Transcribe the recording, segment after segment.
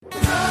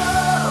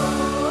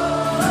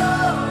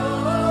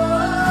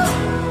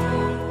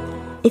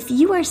If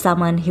you are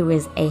someone who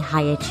is a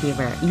high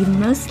achiever, you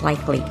most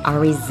likely are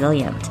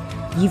resilient.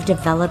 You've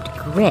developed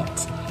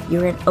grit.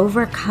 You're an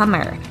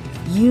overcomer.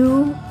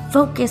 You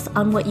focus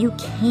on what you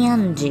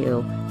can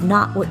do,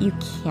 not what you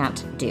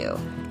can't do.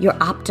 You're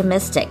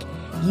optimistic.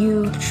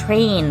 You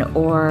train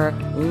or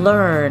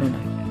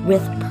learn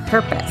with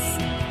purpose.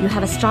 You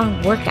have a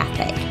strong work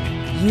ethic.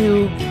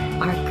 You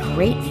are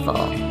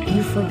grateful.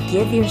 You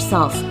forgive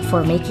yourself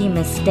for making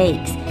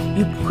mistakes.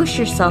 You push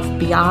yourself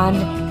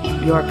beyond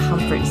your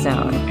comfort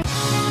zone.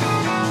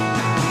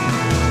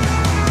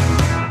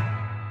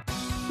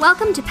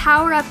 Welcome to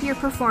Power Up Your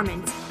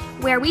Performance,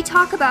 where we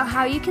talk about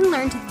how you can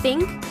learn to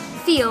think,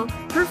 feel,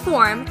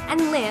 perform,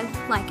 and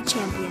live like a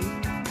champion.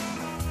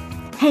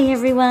 Hey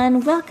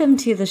everyone, welcome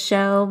to the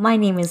show. My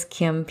name is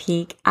Kim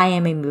Peek. I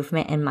am a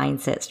movement and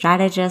mindset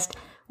strategist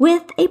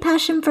with a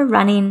passion for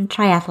running,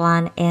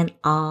 triathlon, and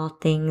all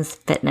things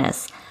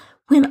fitness.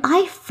 When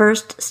I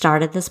first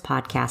started this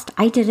podcast,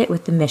 I did it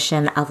with the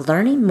mission of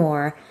learning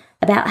more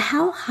about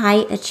how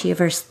high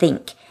achievers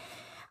think.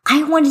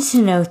 I wanted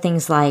to know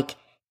things like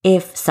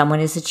if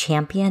someone is a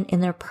champion in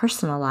their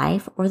personal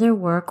life or their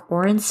work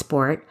or in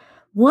sport,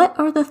 what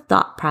are the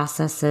thought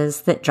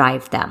processes that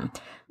drive them?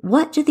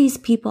 What do these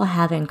people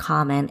have in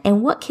common?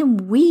 And what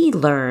can we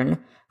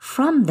learn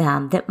from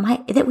them that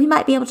we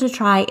might be able to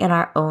try in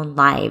our own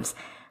lives?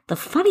 The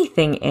funny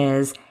thing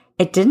is,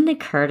 it didn't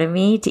occur to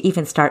me to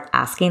even start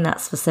asking that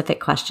specific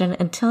question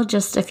until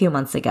just a few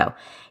months ago.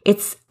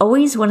 It's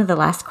always one of the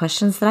last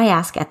questions that I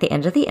ask at the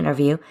end of the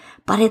interview,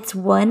 but it's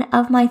one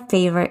of my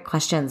favorite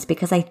questions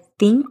because I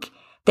think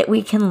that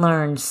we can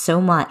learn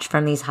so much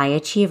from these high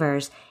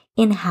achievers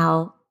in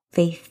how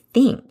they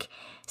think.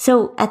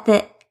 So at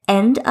the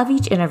end of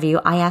each interview,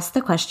 I ask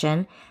the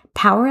question,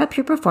 Power Up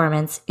Your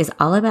Performance is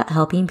all about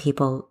helping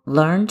people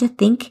learn to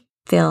think,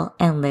 feel,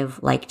 and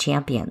live like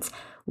champions.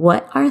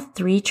 What are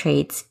 3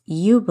 traits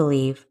you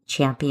believe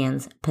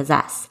champions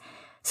possess?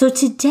 So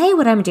today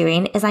what I'm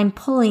doing is I'm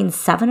pulling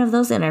 7 of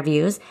those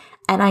interviews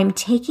and I'm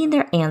taking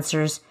their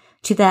answers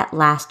to that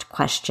last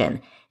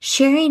question,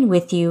 sharing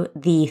with you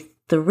the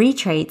 3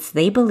 traits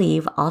they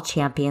believe all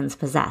champions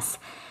possess.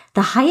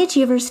 The high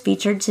achievers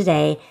featured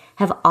today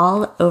have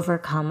all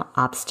overcome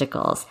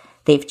obstacles.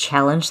 They've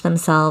challenged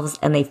themselves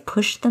and they've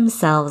pushed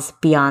themselves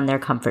beyond their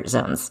comfort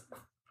zones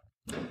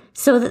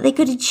so that they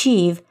could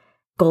achieve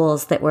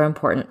goals that were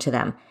important to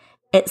them.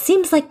 It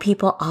seems like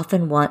people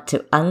often want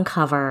to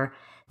uncover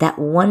that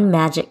one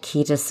magic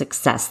key to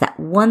success, that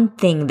one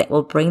thing that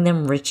will bring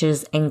them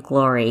riches and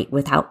glory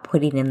without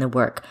putting in the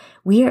work.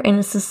 We are in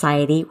a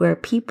society where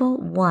people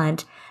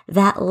want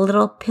that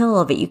little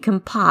pill that you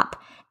can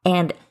pop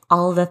and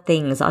all the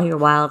things, all your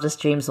wildest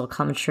dreams will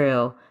come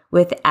true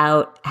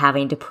without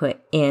having to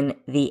put in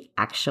the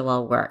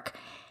actual work.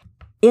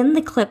 In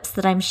the clips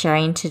that I'm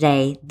sharing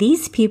today,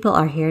 these people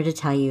are here to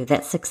tell you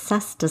that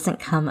success doesn't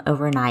come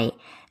overnight.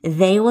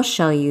 They will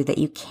show you that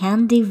you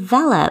can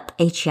develop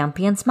a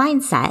champion's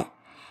mindset,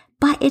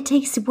 but it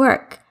takes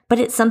work.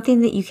 But it's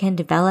something that you can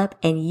develop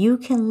and you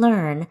can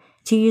learn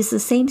to use the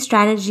same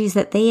strategies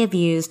that they have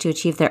used to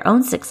achieve their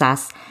own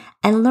success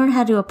and learn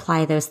how to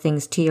apply those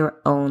things to your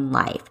own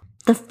life.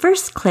 The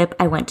first clip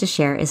I want to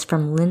share is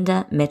from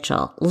Linda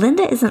Mitchell.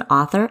 Linda is an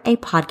author, a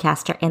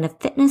podcaster, and a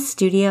fitness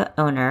studio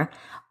owner,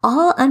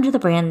 all under the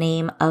brand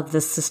name of the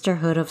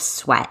Sisterhood of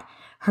Sweat.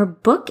 Her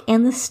book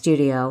and the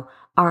studio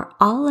are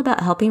all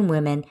about helping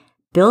women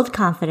build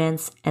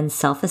confidence and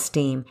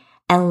self-esteem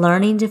and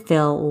learning to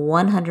feel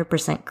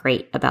 100%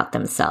 great about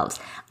themselves.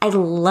 I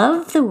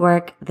love the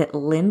work that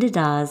Linda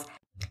does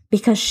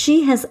because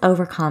she has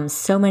overcome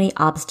so many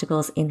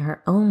obstacles in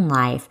her own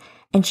life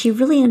and she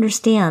really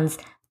understands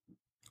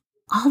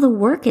all the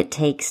work it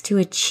takes to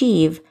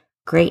achieve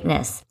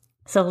greatness.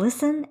 So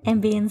listen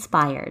and be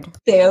inspired.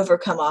 They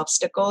overcome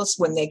obstacles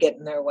when they get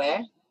in their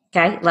way.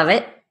 Okay, love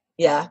it.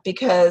 Yeah,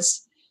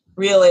 because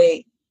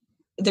really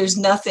there's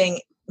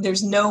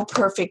no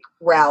perfect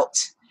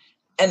route.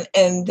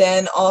 And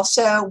then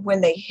also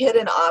when they hit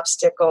an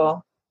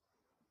obstacle,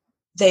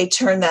 they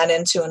turn that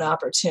into an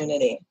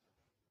opportunity.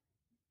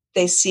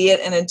 They see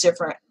it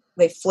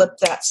they flip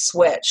that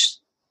switch.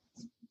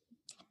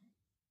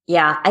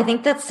 Yeah, I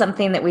think that's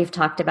something that we've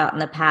talked about in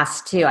the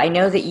past too. I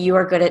know that you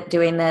are good at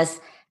doing this.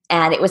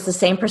 And it was the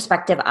same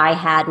perspective I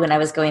had when I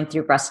was going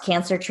through breast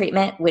cancer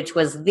treatment, which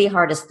was the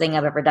hardest thing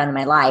I've ever done in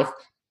my life.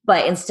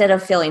 But instead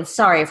of feeling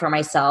sorry for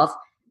myself,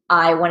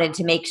 I wanted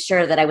to make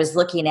sure that I was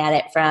looking at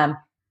it from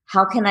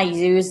how can I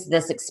use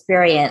this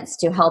experience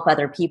to help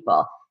other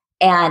people?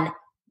 And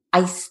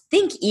I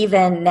think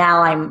even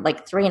now I'm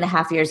like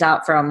 3.5 years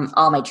out from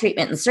all my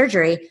treatment and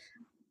surgery,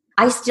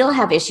 I still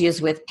have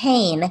issues with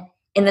pain.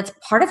 And that's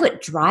part of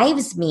what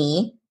drives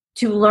me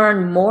to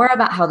learn more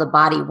about how the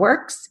body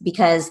works,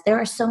 because there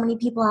are so many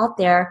people out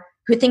there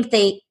who think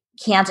they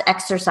can't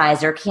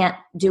exercise or can't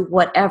do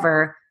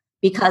whatever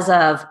because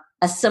of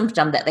a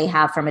symptom that they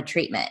have from a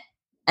treatment.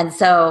 And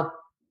so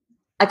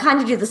I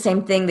kind of do the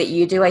same thing that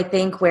you do, I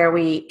think, where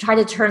we try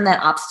to turn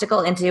that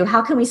obstacle into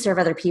how can we serve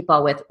other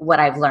people with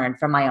what I've learned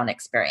from my own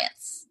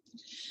experience.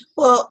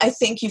 Well, I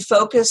think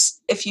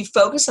if you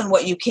focus on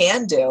what you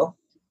can do,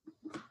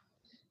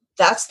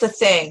 that's the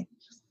thing.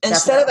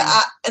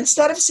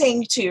 Instead of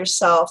saying to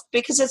yourself,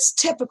 because it's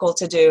typical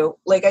to do,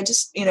 like I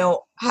just,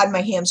 had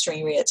my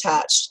hamstring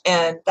reattached,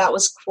 and that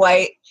was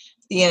quite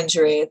the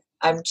injury.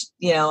 I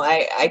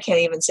can't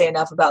even say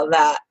enough about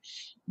that.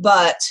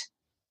 But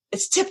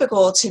it's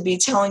typical to be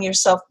telling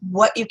yourself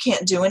what you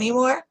can't do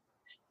anymore.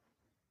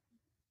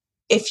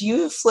 If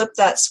you flip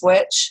that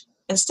switch,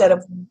 instead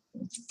of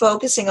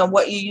focusing on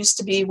what you used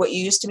to be able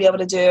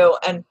to do,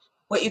 and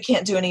what you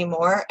can't do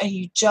anymore, and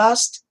you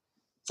just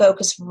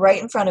focus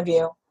right in front of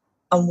you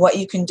on what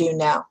you can do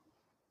now.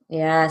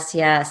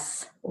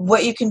 Yes.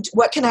 What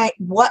can I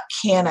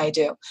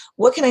do?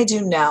 What can I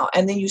do now?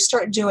 And then you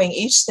start doing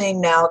each thing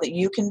now that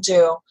you can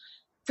do.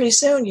 Pretty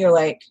soon you're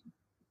like,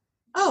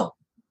 oh,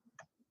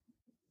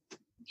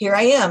 here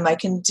I am. I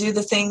can do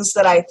the things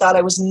that I thought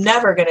I was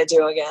never going to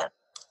do again.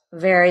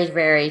 Very,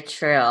 very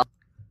true.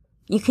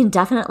 You can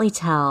definitely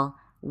tell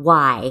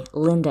why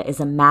Linda is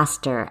a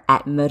master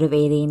at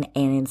motivating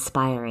and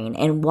inspiring,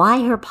 and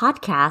why her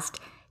podcast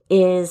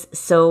is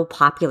so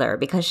popular,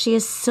 because she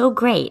is so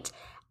great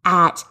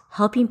at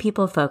helping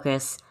people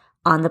focus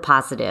on the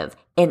positive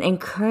and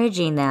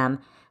encouraging them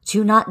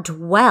to not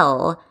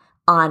dwell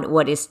on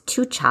what is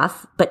too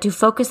tough, but to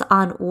focus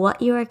on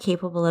what you are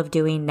capable of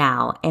doing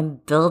now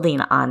and building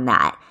on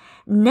that.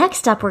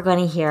 Next up, we're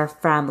going to hear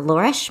from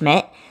Laura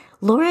Schmidt.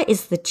 Laura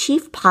is the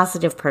chief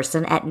positive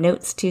person at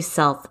Notes to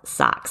Self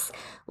Socks.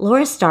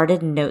 Laura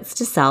started Notes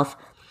to Self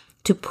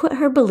to put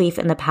her belief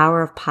in the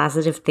power of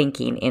positive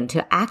thinking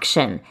into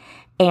action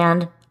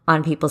and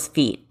on people's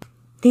feet.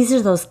 These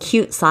are those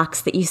cute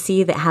socks that you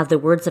see that have the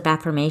words of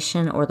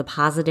affirmation or the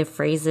positive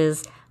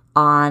phrases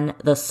on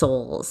the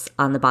soles,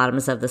 on the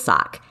bottoms of the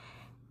sock.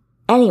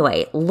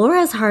 Anyway,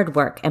 Laura's hard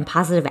work and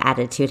positive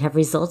attitude have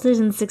resulted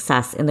in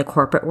success in the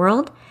corporate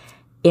world,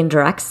 in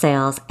direct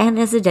sales, and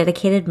as a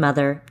dedicated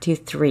mother to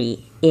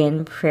 3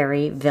 in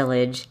Prairie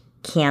Village,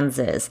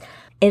 Kansas.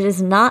 It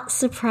is not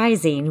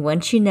surprising,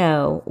 once you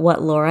know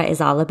what Laura is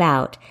all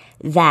about,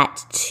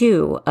 that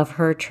 2 of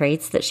her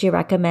traits that she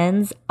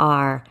recommends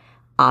are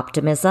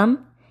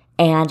optimism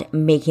and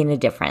making a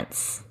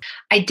difference.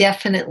 I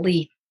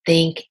definitely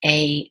think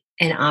an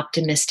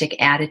optimistic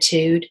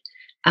attitude,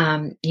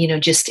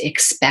 just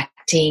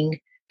expecting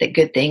that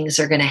good things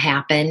are going to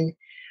happen.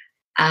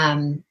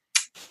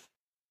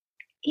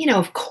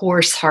 Of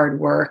course, hard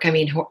work. I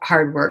mean,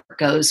 hard work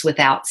goes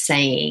without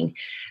saying.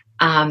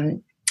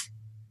 And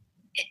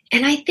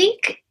I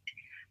think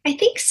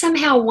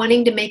somehow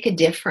wanting to make a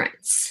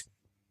difference,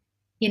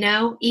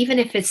 even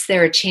if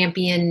they're a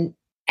champion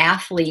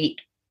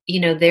athlete,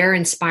 they're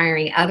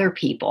inspiring other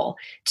people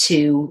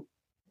to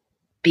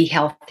be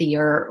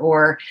healthier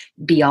or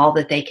be all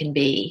that they can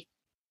be.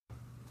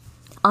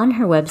 On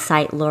her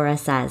website, Laura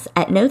says,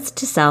 at Notes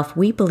to Self,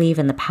 we believe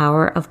in the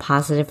power of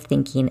positive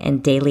thinking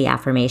and daily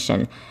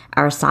affirmation.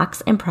 Our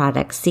socks and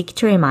products seek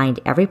to remind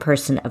every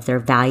person of their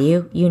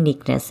value,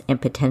 uniqueness,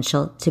 and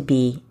potential to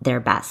be their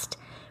best.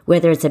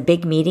 Whether it's a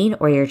big meeting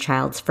or your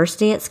child's first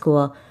day at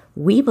school,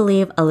 we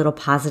believe a little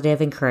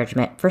positive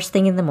encouragement first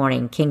thing in the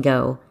morning can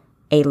go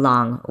a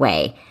long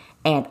way.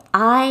 And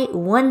I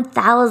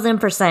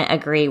 1000%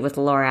 agree with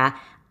Laura.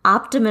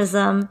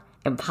 Optimism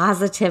and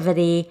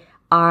positivity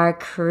are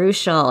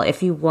crucial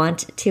if you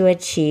want to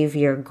achieve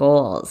your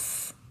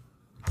goals.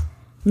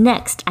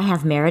 Next, I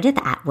have Meredith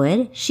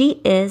Atwood. She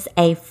is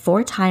a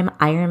 4-time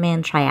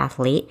Ironman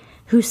triathlete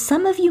who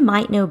some of you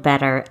might know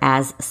better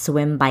as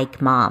Swim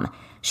Bike Mom.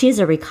 She is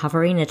a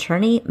recovering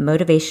attorney,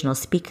 motivational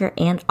speaker,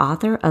 and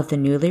author of the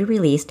newly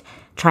released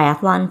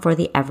Triathlon for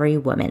the Every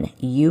Woman.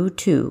 You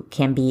too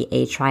can be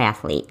a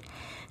triathlete.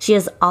 She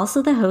is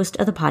also the host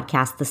of the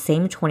podcast The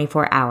Same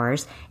 24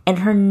 Hours, and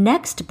her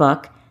next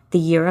book, The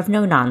Year of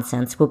No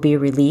Nonsense, will be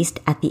released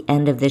at the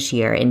end of this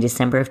year in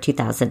December of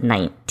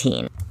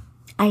 2019.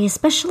 I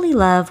especially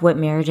love what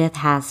Meredith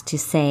has to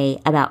say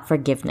about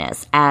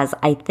forgiveness, as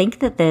I think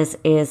that this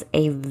is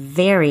a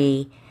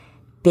very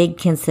big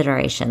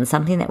consideration,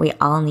 something that we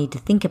all need to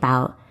think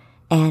about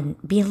and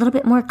be a little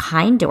bit more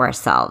kind to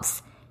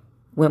ourselves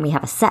when we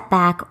have a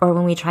setback or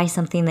when we try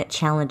something that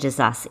challenges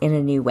us in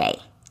a new way.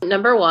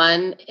 Number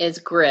 1 is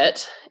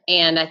grit.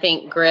 And I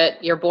think grit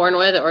you're born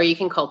with or you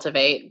can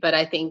cultivate, but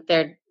I think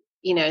to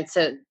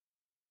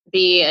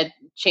be a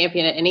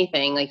champion at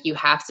anything, like you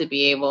have to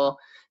be able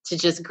to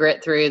just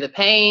grit through the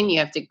pain. You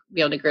have to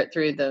be able to grit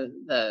through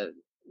the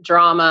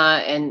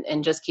drama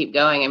and just keep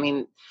going. I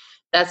mean,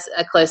 that's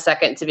a close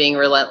second to being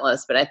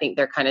relentless, but I think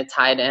they're kind of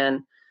tied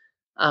in.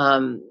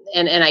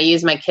 And I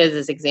use my kids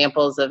as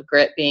examples of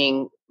grit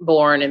being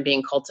born and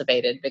being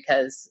cultivated,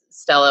 because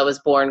Stella was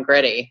born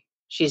gritty.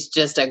 She's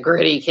just a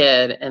gritty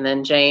kid. And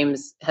then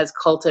James has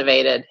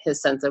cultivated his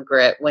sense of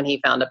grit when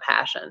he found a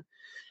passion.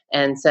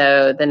 And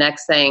so the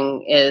next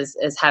thing is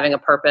having a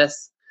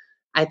purpose.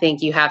 I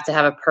think you have to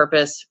have a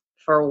purpose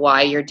for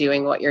why you're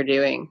doing what you're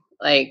doing.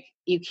 Like,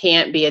 you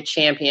can't be a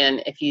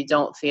champion if you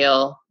don't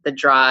feel the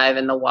drive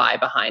and the why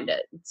behind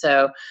it.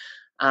 So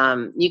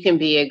you can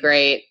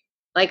be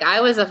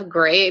I was a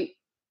great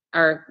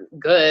are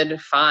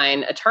good,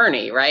 fine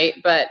attorney, right?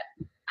 But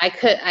I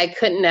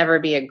couldn't never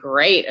be a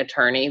great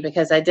attorney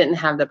because I didn't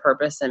have the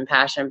purpose and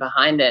passion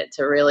behind it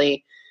to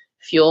really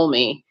fuel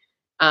me.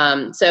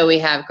 So we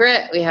have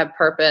grit, we have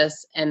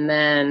purpose, and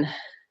then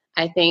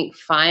I think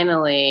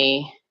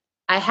finally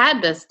I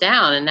had this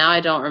down and now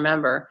I don't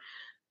remember.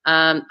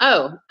 I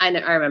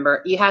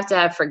remember. You have to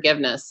have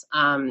forgiveness.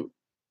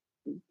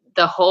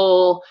 The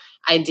whole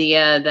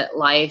idea that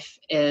life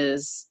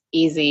is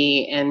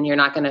easy and you're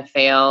not going to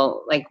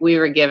fail, like we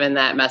were given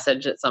that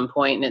message at some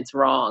point and it's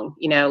wrong.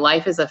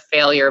 Life is a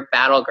failure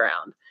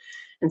battleground.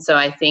 And so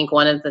I think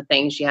one of the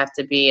things you have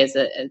to be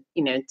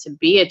to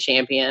be a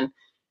champion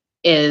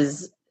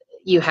is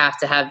you have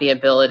to have the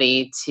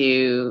ability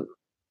to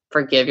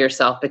forgive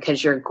yourself,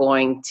 because you're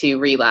going to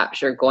relapse,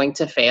 you're going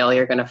to fail,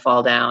 you're going to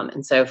fall down.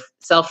 And so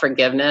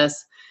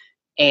self-forgiveness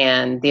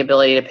and the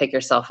ability to pick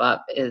yourself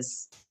up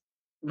is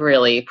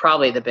really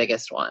probably the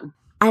biggest one.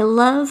 I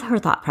love her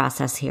thought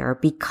process here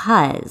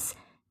because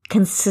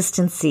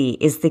consistency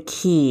is the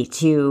key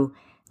to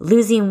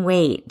losing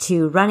weight,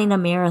 to running a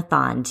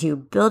marathon, to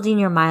building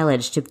your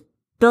mileage, to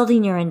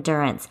building your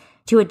endurance,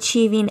 to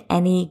achieving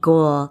any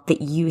goal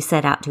that you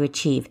set out to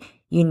achieve.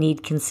 You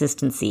need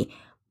consistency.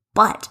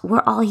 But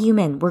we're all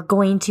human. We're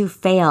going to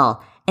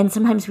fail. And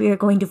sometimes we are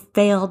going to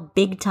fail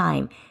big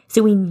time.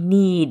 So we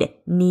need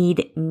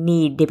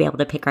to be able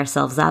to pick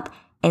ourselves up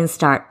and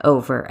start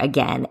over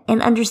again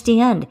and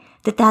understand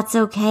that that's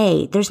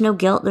okay. There's no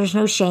guilt. There's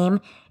no shame.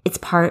 It's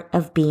part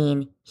of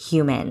being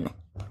human.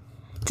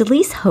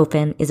 Delise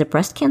Hofen is a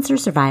breast cancer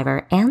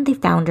survivor and the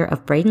founder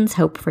of Braden's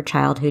Hope for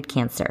Childhood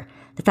Cancer.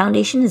 The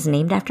foundation is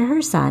named after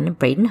her son,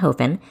 Braden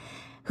Hofen,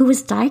 who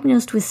was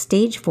diagnosed with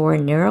stage 4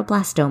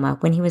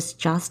 neuroblastoma when he was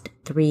just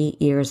 3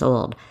 years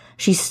old.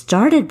 She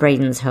started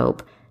Braden's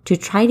Hope to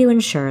try to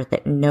ensure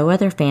that no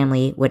other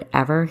family would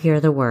ever hear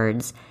the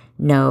words,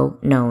 "no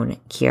known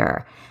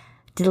cure."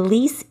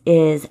 Delise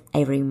is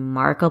a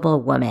remarkable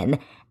woman,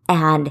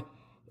 and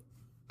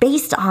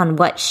based on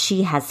what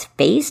she has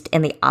faced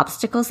and the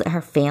obstacles that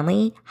her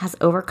family has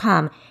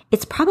overcome,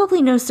 it's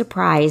probably no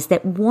surprise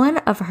that one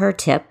of her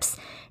tips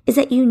is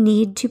that you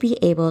need to be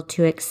able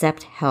to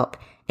accept help.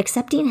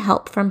 Accepting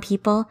help from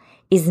people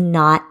is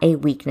not a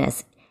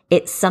weakness.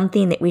 It's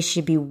something that we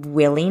should be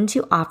willing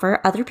to offer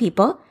other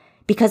people,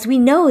 because we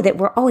know that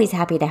we're always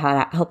happy to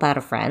help out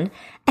a friend.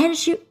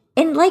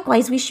 And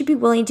likewise, we should be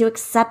willing to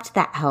accept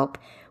that help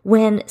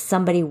when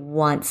somebody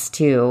wants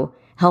to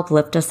help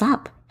lift us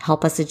up,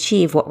 help us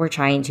achieve what we're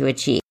trying to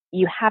achieve.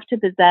 You have to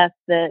possess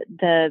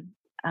the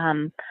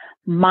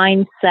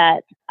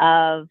mindset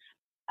of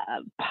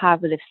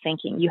positive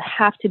thinking. You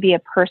have to be a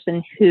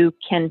person who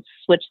can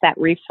switch that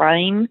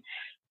reframe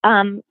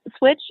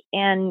switch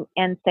and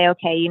say,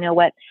 okay, you know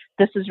what,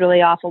 this is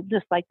really awful,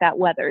 just like that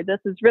weather. This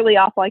is really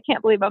awful. I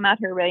can't believe I'm out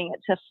here writing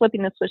it, to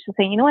flipping the switch to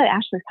saying, you know what,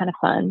 actually it's kind of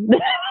fun.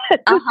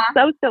 It's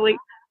so silly.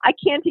 I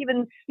can't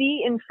even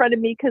see in front of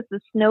me because the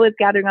snow is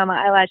gathering on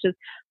my eyelashes,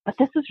 but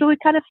this is really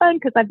kind of fun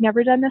because I've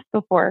never done this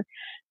before.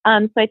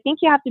 So I think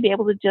you have to be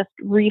able to just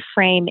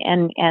reframe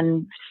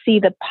and see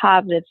the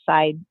positive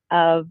side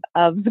of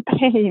the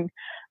pain.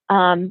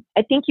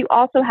 I think you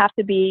also have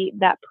to be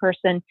that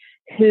person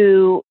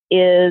who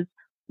is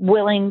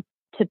willing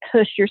to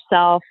push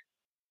yourself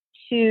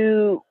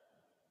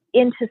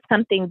into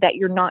something that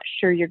you're not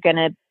sure you're going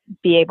to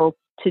be able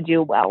to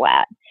do well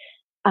at.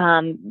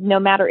 No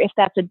matter if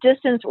that's a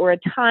distance or a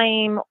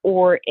time,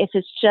 or if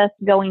it's just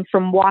going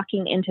from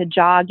walking into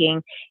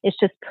jogging, it's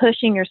just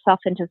pushing yourself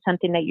into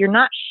something that you're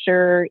not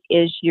sure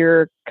is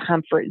your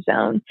comfort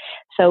zone.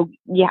 So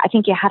yeah, I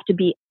think you have to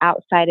be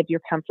outside of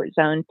your comfort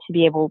zone to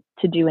be able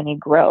to do any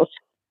growth.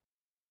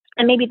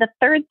 And maybe the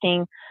third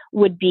thing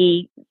would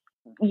be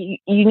you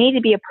need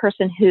to be a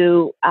person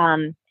who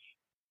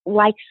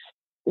likes,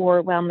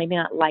 or well, maybe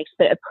not likes,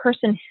 but a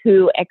person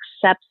who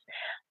accepts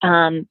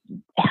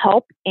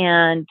help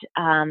and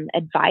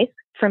advice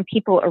from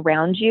people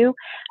around you.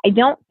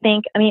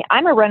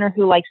 I'm a runner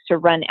who likes to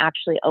run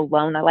actually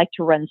alone. I like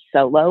to run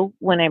solo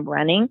when I'm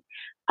running.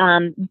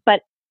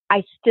 But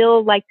I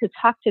still like to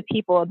talk to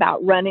people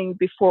about running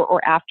before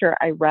or after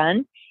I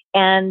run.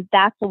 And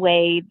that's the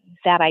way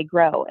that I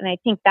grow. And I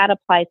think that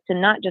applies to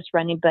not just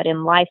running, but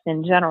in life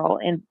in general.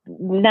 And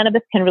none of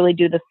us can really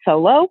do this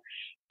solo.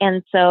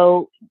 And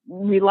so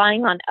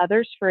relying on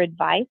others for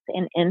advice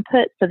and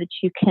input so that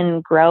you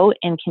can grow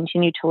and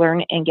continue to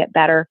learn and get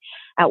better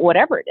at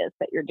whatever it is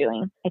that you're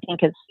doing, I think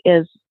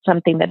is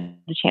something that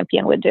the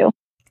champion would do.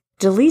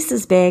 Delise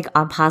is big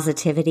on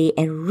positivity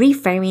and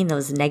reframing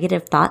those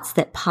negative thoughts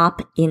that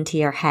pop into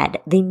your head.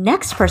 The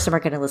next person we're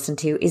going to listen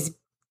to is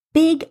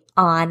big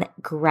on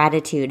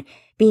gratitude,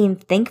 being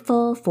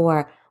thankful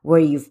for where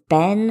you've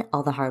been,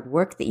 all the hard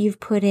work that you've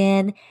put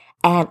in,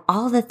 and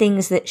all the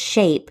things that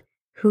shape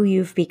who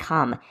you've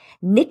become.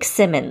 Nick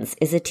Symmonds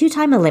is a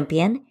 2-time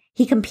Olympian.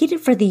 He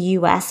competed for the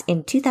U.S.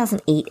 in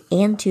 2008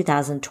 and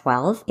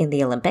 2012 in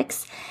the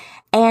Olympics.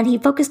 And he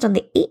focused on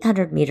the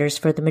 800 meters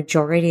for the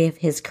majority of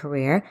his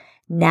career.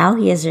 Now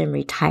he is in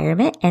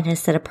retirement and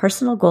has set a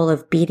personal goal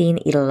of beating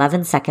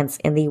 11 seconds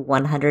in the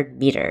 100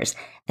 meters.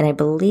 And I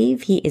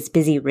believe he is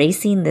busy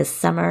racing this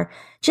summer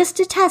just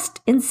to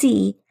test and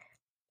see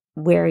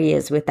where he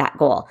is with that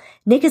goal.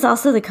 Nick is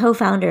also the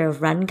co-founder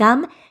of Run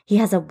Gum. He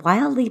has a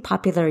wildly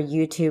popular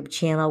YouTube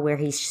channel where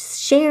he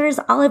shares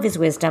all of his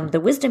wisdom,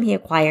 the wisdom he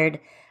acquired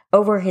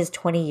over his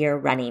 20-year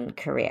running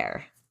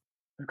career.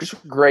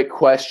 Great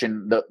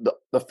question.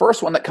 The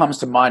first one that comes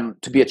to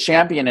mind, to be a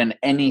champion in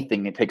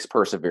anything, it takes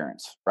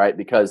perseverance, right?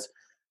 Because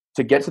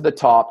to get to the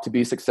top, to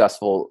be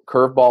successful,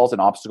 curveballs and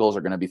obstacles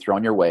are going to be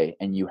thrown your way,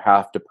 and you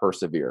have to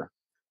persevere.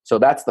 So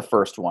that's the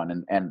first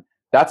one. And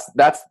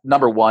that's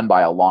number one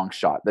by a long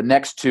shot. The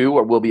next two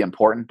will be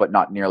important, but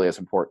not nearly as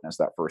important as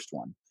that first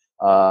one.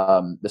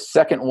 The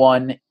second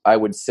one I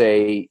would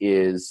say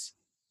is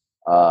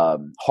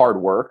hard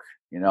work.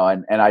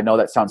 And I know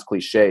that sounds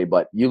cliche,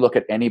 but you look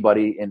at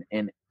anybody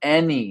in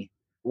any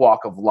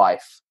walk of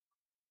life,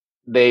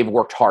 they've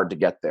worked hard to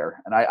get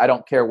there. And I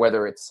don't care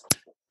whether it's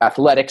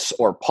athletics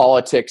or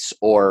politics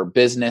or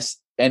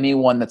business,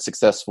 anyone that's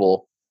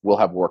successful will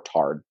have worked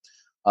hard.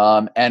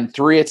 And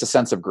three, it's a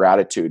sense of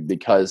gratitude,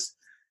 because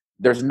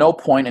there's no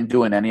point in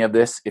doing any of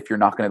this if you're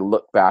not going to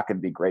look back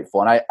and be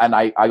grateful.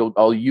 And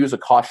I'll use a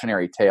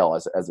cautionary tale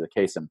as a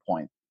case in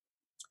point.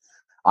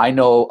 I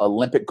know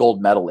Olympic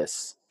gold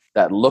medalists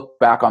that look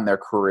back on their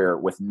career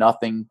with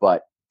nothing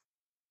but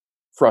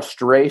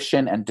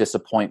frustration and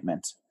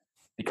disappointment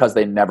because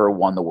they never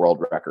won the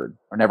world record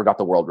or never got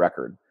the world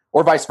record,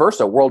 or vice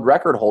versa. World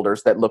record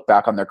holders that look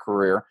back on their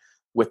career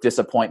with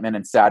disappointment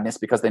and sadness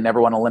because they never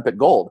won Olympic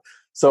gold.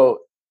 So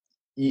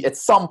at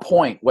some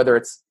point, whether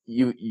it's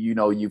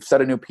you've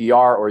set a new PR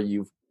or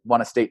you've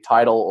won a state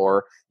title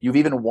or you've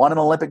even won an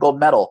Olympic gold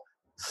medal,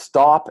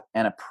 stop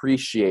and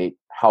appreciate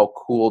how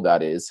cool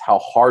that is, how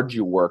hard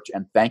you worked,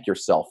 and thank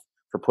yourself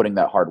for putting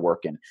that hard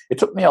work in. It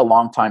took me a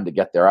long time to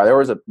get there. There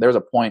was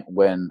a point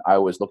when I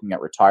was looking at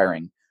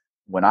retiring,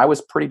 when I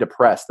was pretty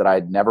depressed that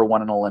I'd never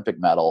won an Olympic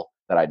medal,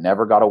 that I'd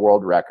never got a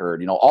world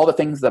record, all the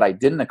things that I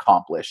didn't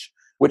accomplish,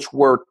 which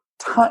were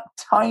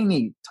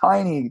tiny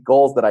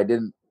goals that I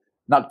didn't,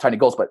 not tiny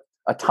goals, but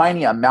a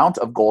tiny amount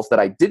of goals that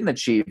I didn't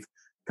achieve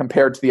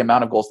compared to the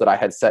amount of goals that I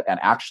had set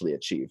and actually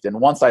achieved. And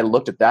once I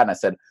looked at that and I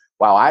said,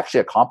 wow, I actually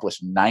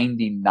accomplished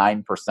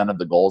 99% of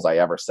the goals I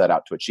ever set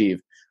out to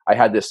achieve, I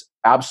had this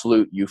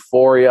absolute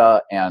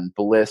euphoria and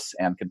bliss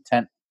and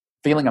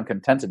feeling of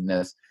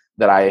contentedness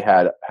that I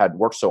had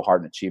worked so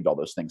hard and achieved all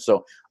those things.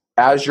 So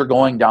as you're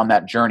going down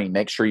that journey,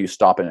 make sure you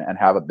stop and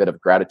have a bit of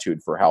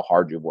gratitude for how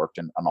hard you've worked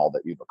and all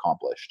that you've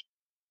accomplished.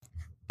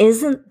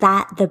 Isn't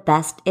that the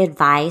best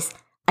advice?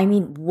 I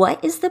mean,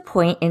 what is the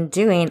point in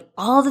doing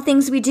all the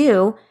things we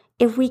do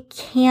if we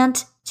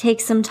can't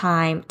take some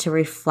time to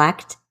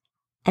reflect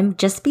and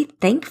just be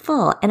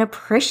thankful and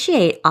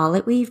appreciate all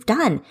that we've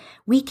done?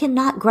 We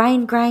cannot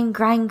grind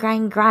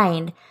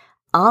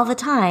all the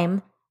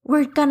time.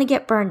 We're going to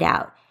get burned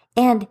out.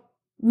 And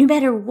no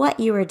matter what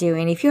you are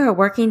doing, if you are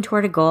working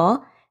toward a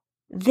goal,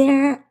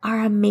 there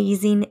are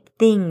amazing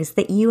things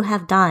that you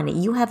have done.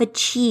 You have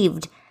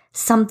achieved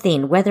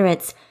something, whether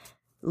it's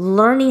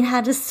learning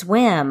how to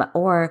swim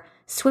or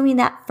swimming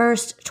that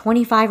first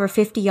 25 or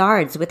 50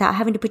 yards without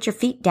having to put your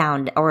feet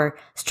down or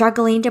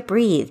struggling to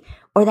breathe,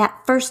 or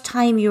that first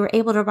time you were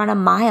able to run a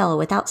mile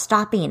without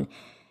stopping.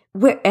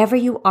 Wherever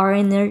you are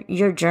in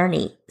your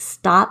journey,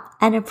 stop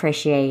and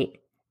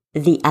appreciate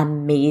the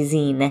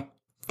amazing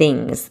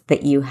things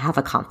that you have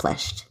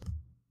accomplished.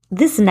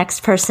 This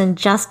next person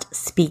just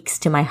speaks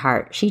to my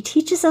heart. She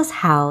teaches us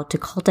how to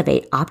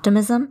cultivate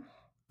optimism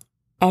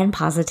and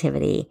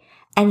positivity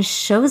and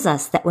shows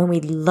us that when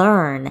we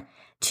learn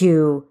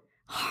to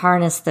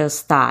harness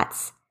those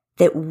thoughts,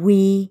 that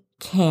we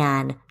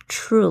can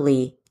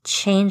truly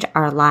change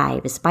our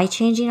lives by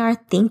changing our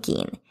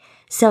thinking.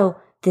 So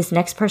this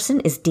next person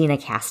is Deena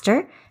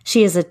Kastor.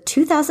 She is a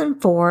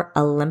 2004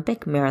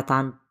 Olympic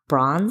marathon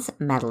bronze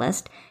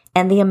medalist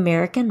and the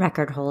American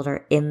record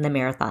holder in the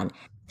marathon.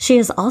 She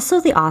is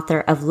also the author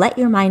of Let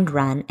Your Mind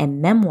Run, a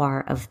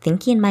memoir of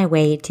thinking my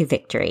way to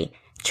victory.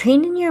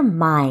 Training your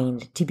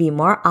mind to be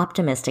more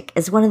optimistic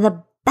is one of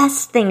the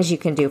best things you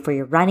can do for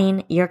your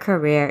running, your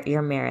career,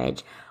 your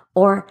marriage,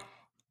 or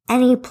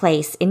any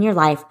place in your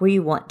life where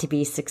you want to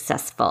be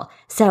successful.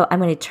 So I'm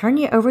going to turn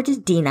you over to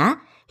Deena,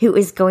 who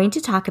is going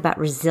to talk about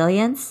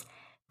resilience,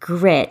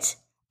 grit,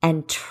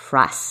 and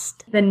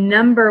trust. The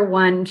number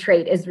one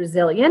trait is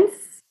resilience,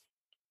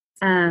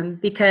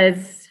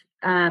 because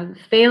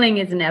failing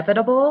is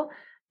inevitable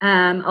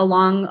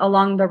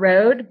along the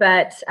road,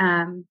 but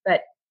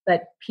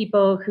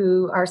people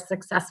who are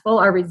successful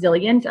are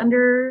resilient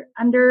under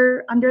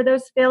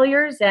those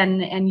failures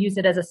and use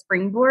it as a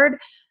springboard.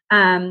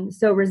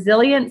 So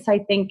resilience, I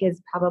think,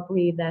 is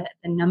probably the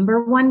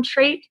number one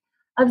trait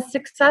of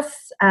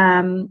success.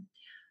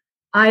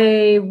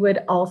 I would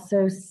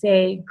also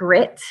say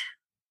grit,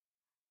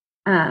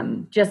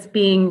 just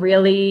being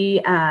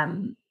really,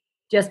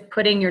 just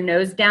putting your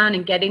nose down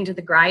and getting to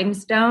the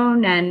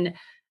grindstone and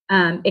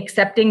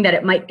accepting that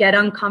it might get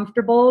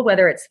uncomfortable,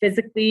 whether it's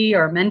physically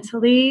or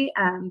mentally.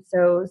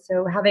 So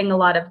having a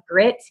lot of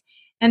grit.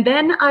 And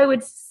then I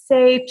would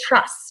say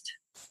trust,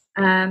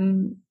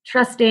 trusting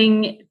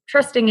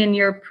in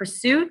your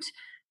pursuit,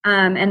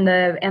 and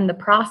the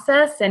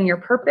process and your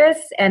purpose,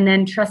 and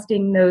then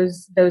trusting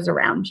those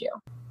around you.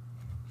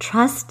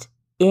 Trust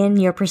in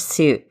your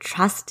pursuit,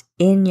 trust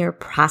in your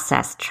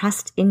process,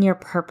 trust in your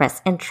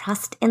purpose, and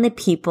trust in the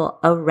people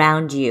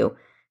around you.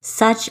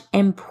 Such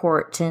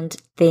important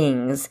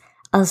things,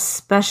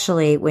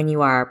 especially when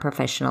you are a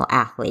professional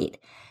athlete.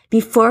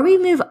 Before we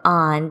move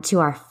on to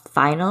our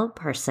final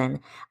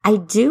person, I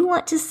do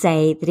want to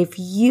say that if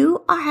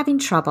you are having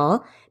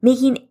trouble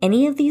making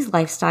any of these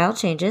lifestyle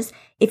changes,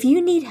 if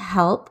you need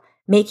help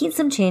making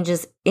some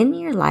changes in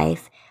your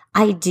life,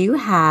 I do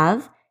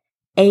have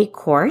a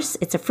course.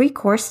 It's a free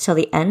course till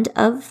the end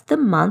of the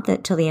month,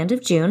 till the end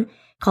of June,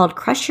 called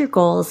Crush Your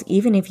Goals,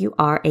 Even If You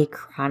Are a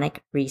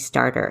Chronic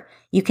Restarter.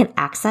 You can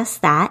access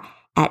that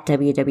at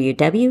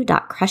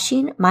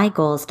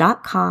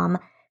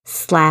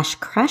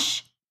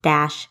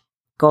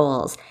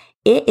www.crushingmygoals.com/crush-goals.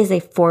 It is a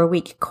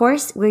 4-week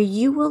course where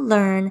you will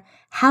learn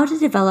how to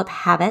develop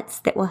habits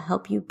that will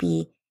help you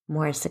be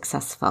more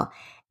successful.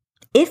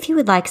 If you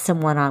would like some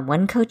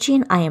one-on-one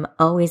coaching, I am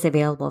always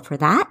available for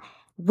that,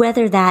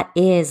 whether that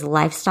is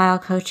lifestyle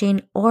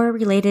coaching or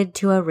related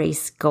to a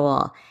race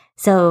goal.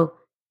 So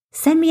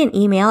send me an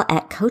email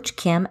at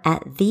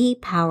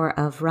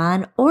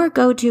coachkim@thepowerofrun or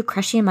go to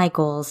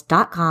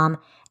crushingmygoals.com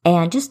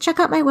and just check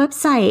out my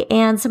website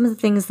and some of the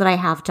things that I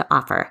have to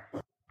offer.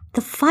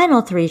 The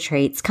final 3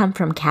 traits come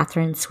from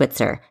Kathrine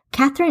Switzer.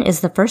 Kathrine is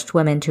the first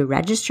woman to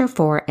register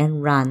for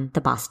and run the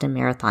Boston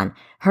Marathon.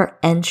 Her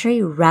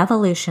entry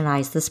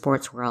revolutionized the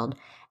sports world,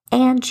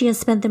 and she has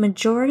spent the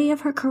majority of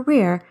her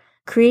career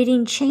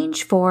creating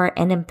change for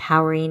and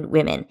empowering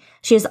women.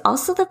 She is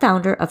also the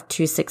founder of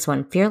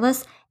 261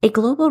 Fearless, a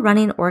global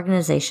running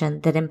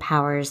organization that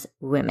empowers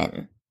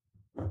women.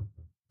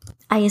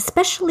 I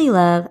especially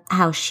love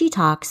how she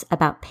talks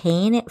about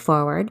paying it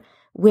forward,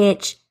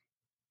 which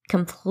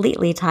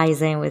completely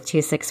ties in with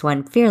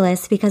 261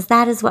 Fearless because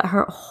that is what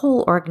her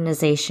whole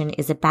organization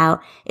is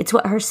about. It's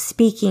what her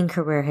speaking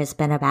career has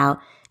been about,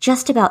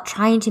 just about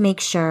trying to make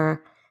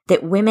sure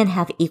that women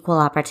have equal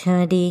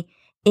opportunity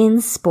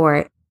in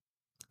sport.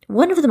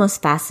 One of the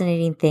most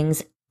fascinating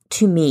things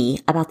to me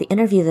about the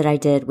interview that I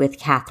did with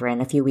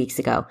Kathrine a few weeks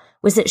ago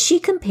was that she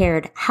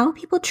compared how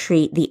people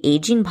treat the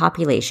aging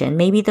population,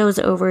 maybe those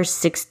over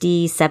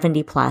 60,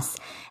 70 plus,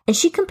 and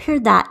she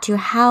compared that to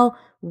how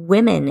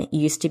women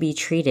used to be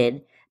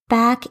treated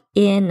back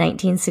in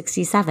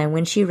 1967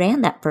 when she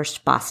ran that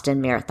first Boston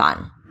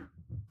Marathon.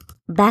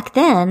 Back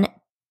then,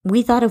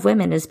 we thought of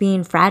women as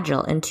being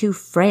fragile and too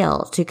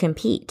frail to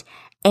compete.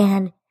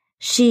 And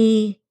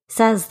she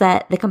says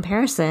that the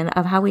comparison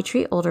of how we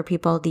treat older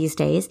people these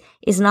days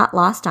is not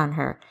lost on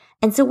her.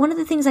 And so one of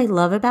the things I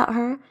love about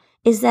her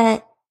is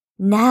that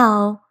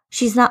now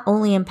she's not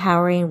only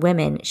empowering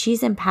women,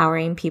 she's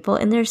empowering people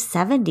in their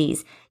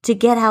 70s to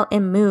get out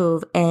and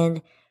move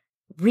and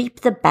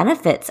reap the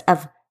benefits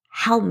of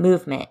how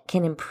movement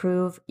can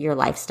improve your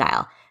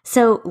lifestyle.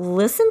 So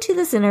listen to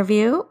this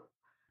interview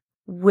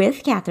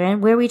with Kathrine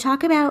where we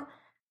talk about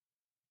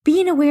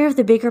being aware of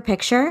the bigger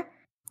picture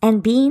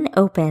and being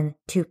open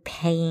to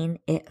paying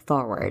it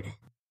forward.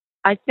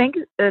 I think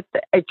that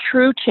a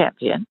true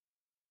champion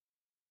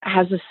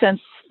has a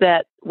sense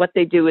that what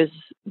they do is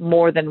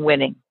more than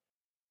winning,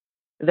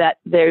 that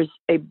there's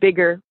a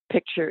bigger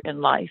picture in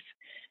life.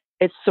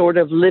 It's sort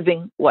of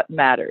living what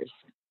matters,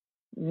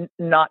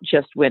 not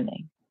just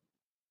winning.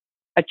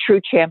 A true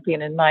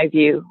champion, in my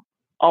view,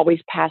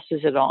 always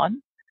passes it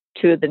on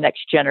to the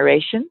next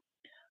generation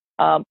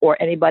or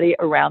anybody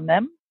around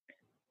them.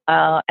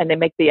 And they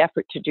make the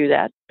effort to do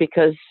that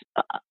because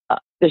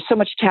there's so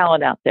much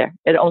talent out there.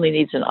 It only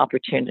needs an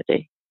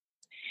opportunity.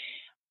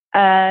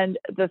 And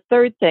the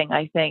third thing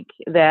I think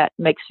that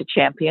makes a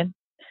champion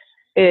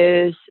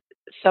is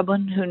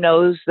someone who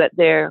knows that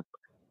they're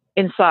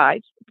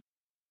inside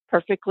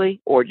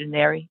perfectly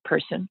ordinary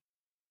person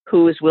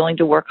who is willing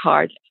to work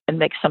hard and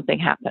make something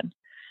happen,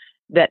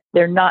 that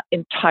they're not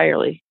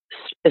entirely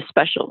as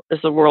special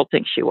as the world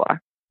thinks you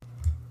are.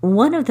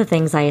 One of the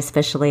things I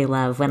especially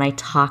love when I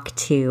talk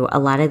to a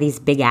lot of these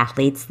big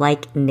athletes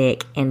like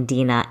Nick and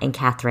Dina and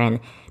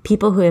Kathrine,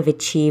 people who have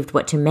achieved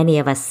what to many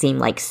of us seem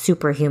like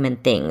superhuman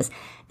things,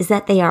 is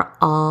that they are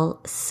all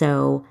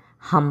so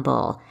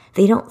humble.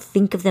 They don't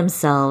think of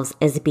themselves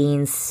as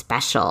being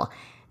special.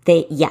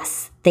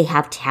 Yes, they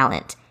have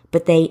talent,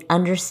 but they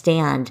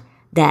understand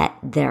that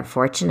they're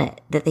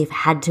fortunate, that they've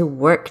had to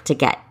work to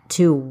get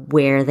to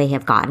where they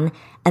have gotten,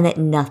 and that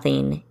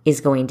nothing is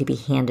going to be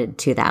handed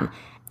to them.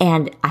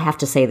 And I have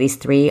to say, these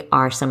 3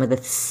 are some of the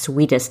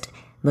sweetest,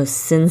 most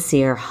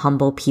sincere,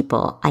 humble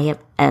people I have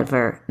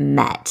ever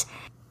met.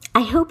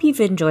 I hope you've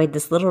enjoyed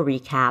this little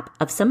recap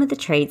of some of the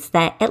traits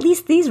that at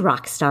least these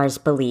rock stars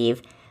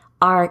believe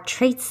are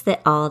traits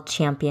that all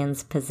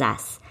champions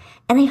possess.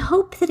 And I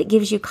hope that it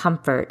gives you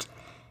comfort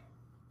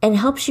and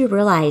helps you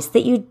realize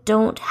that you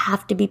don't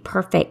have to be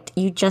perfect.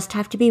 You just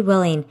have to be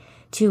willing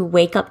to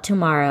wake up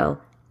tomorrow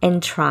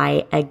and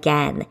try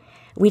again.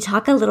 We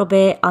talk a little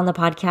bit on the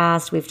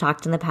podcast. We've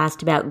talked in the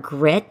past about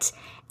grit,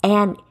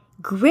 and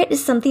grit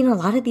is something a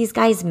lot of these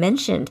guys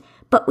mentioned,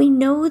 but we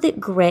know that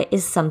grit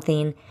is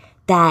something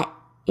that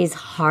is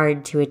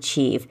hard to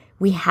achieve.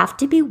 We have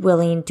to be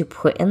willing to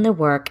put in the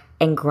work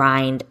and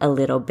grind a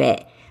little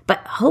bit. But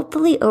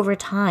hopefully over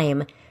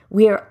time,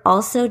 we are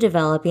also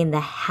developing the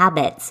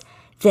habits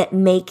that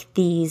make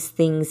these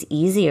things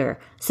easier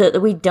so that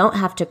we don't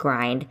have to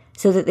grind,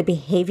 so that the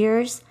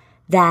behaviors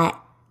that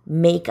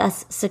make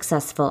us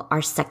successful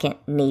are second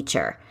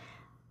nature.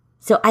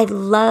 So I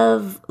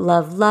love,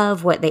 love,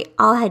 love what they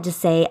all had to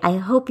say. I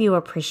hope you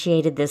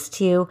appreciated this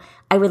too.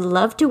 I would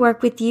love to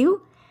work with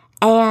you,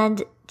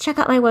 and check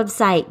out my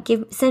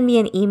website. Send me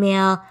an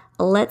email.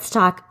 Let's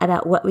talk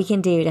about what we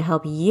can do to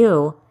help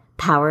you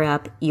power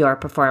up your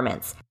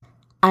performance.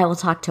 I will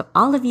talk to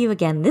all of you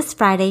again this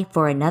Friday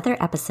for another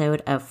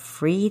episode of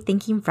Free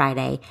Thinking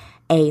Friday,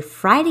 a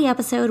Friday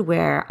episode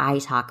where I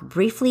talk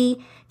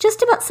briefly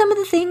just about some of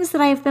the things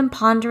that I've been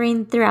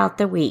pondering throughout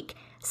the week.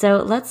 So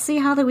let's see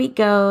how the week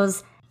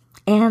goes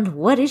and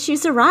what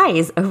issues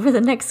arise over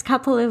the next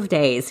couple of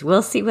days.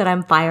 We'll see what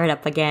I'm fired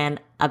up again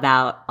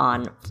about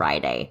on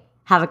Friday.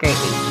 Have a great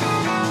week.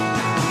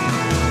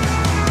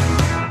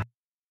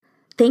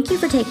 Thank you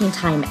for taking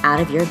time out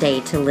of your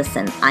day to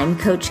listen. I'm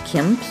Coach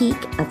Kim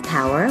Peek of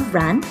Power of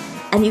Run,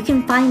 and you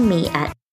can find me at